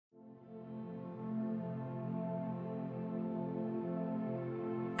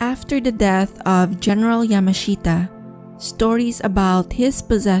After the death of General Yamashita, stories about his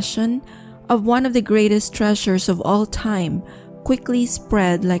possession of one of the greatest treasures of all time quickly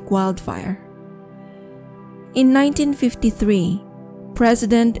spread like wildfire. In 1953,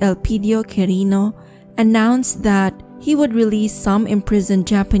 President Elpidio Quirino announced that he would release some imprisoned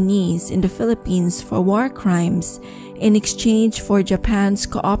Japanese in the Philippines for war crimes in exchange for Japan's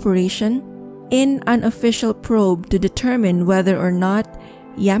cooperation in an official probe to determine whether or not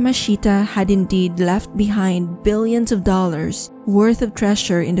Yamashita had indeed left behind billions of dollars worth of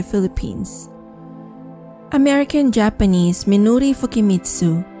treasure in the Philippines. American-Japanese Minoru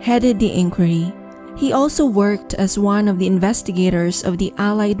Fukumitsu headed the inquiry. He also worked as one of the investigators of the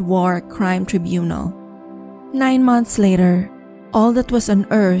Allied War Crime Tribunal. 9 months later, all that was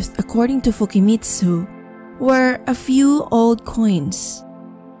unearthed, according to Fukumitsu, were a few old coins.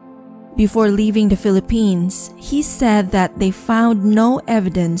 Before leaving the Philippines, he said that they found no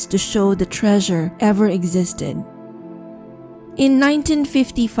evidence to show the treasure ever existed. In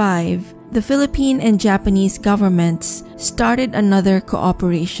 1955, the Philippine and Japanese governments started another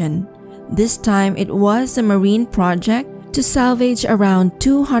cooperation. This time it was a marine project to salvage around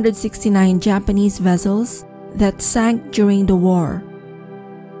 269 Japanese vessels that sank during the war.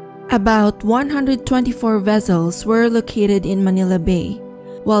 About 124 vessels were located in Manila Bay,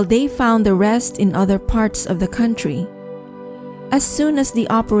 while they found the rest in other parts of the country. As soon as the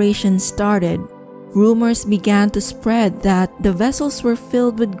operation started, rumors began to spread that the vessels were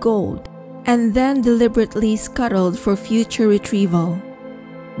filled with gold and then deliberately scuttled for future retrieval.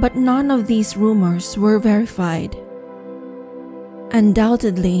 But none of these rumors were verified.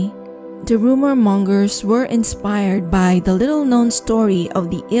 Undoubtedly, the rumor mongers were inspired by the little-known story of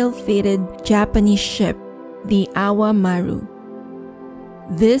the ill-fated Japanese ship, the Maru.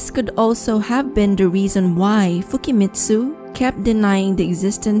 This could also have been the reason why Fukumitsu kept denying the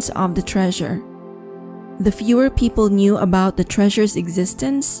existence of the treasure. The fewer people knew about the treasure's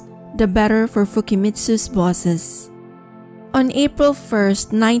existence, the better for Fukumitsu's bosses. On April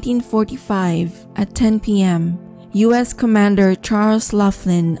 1, 1945, at 10 p.m., U.S. Commander Charles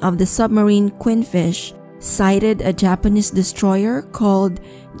Laughlin of the submarine Queenfish sighted a Japanese destroyer called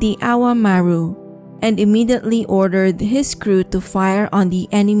the Maru and immediately ordered his crew to fire on the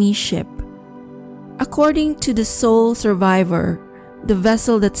enemy ship. According to the sole survivor, the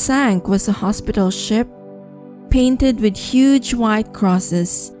vessel that sank was a hospital ship painted with huge white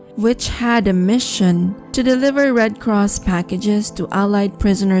crosses, which had a mission to deliver Red Cross packages to Allied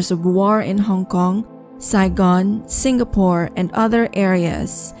prisoners of war in Hong Kong, Saigon, Singapore, and other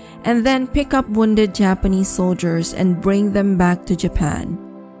areas, and then pick up wounded Japanese soldiers and bring them back to Japan.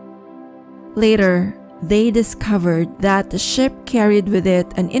 Later, they discovered that the ship carried with it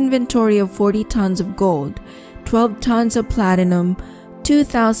an inventory of 40 tons of gold, 12 tons of platinum,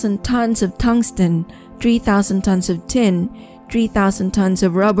 2,000 tons of tungsten, 3,000 tons of tin, 3,000 tons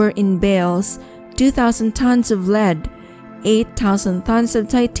of rubber in bales, 2,000 tons of lead, 8,000 tons of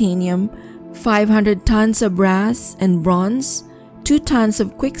titanium, 500 tons of brass and bronze, 2 tons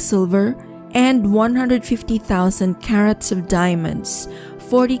of quicksilver, and 150,000 carats of diamonds,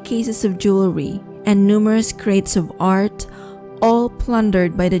 40 cases of jewelry, and numerous crates of art, all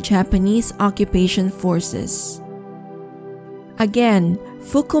plundered by the Japanese occupation forces. Again,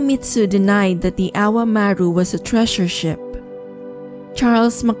 Fukumitsu denied that the Maru was a treasure ship.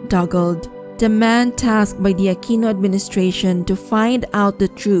 Charles McDougald, the man tasked by the Aquino administration to find out the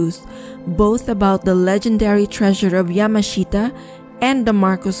truth both about the legendary treasure of Yamashita and the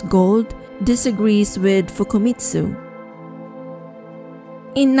Marcos gold, disagrees with Fukumitsu.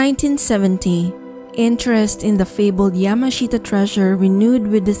 In 1970, interest in the fabled Yamashita treasure renewed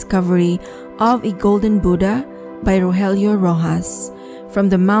with discovery of a golden Buddha by Rogelio Roxas from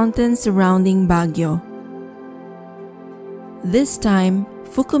the mountains surrounding Baguio. This time,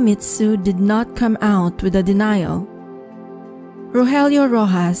 Fukumitsu did not come out with a denial. Rogelio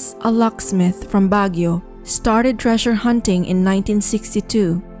Roxas, a locksmith from Baguio, started treasure hunting in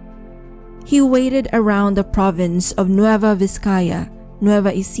 1962. He waited around the province of Nueva Vizcaya,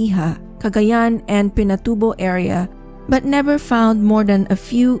 Nueva Ecija, Cagayan, and Pinatubo area, but never found more than a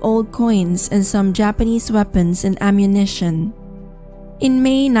few old coins and some Japanese weapons and ammunition. In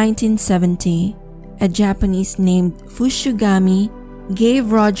May 1970, a Japanese named Fushigami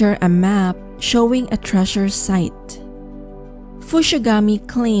gave Roger a map showing a treasure site. Fushigami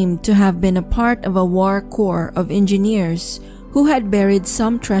claimed to have been a part of a war corps of engineers who had buried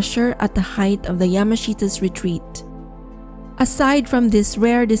some treasure at the height of the Yamashita's retreat. Aside from this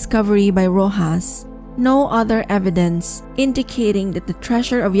rare discovery by Roxas, no other evidence indicating that the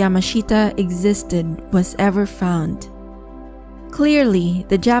treasure of Yamashita existed was ever found. Clearly,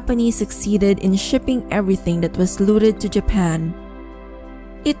 the Japanese succeeded in shipping everything that was looted to Japan.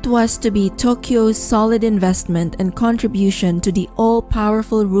 It was to be Tokyo's solid investment and contribution to the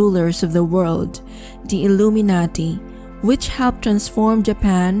all-powerful rulers of the world, the Illuminati, which helped transform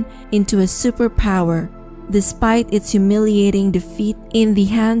Japan into a superpower despite its humiliating defeat in the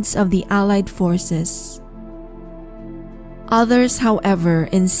hands of the Allied forces. Others, however,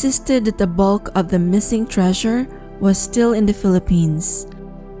 insisted that the bulk of the missing treasure was still in the Philippines.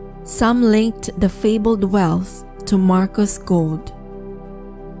 Some linked the fabled wealth to Marcos gold.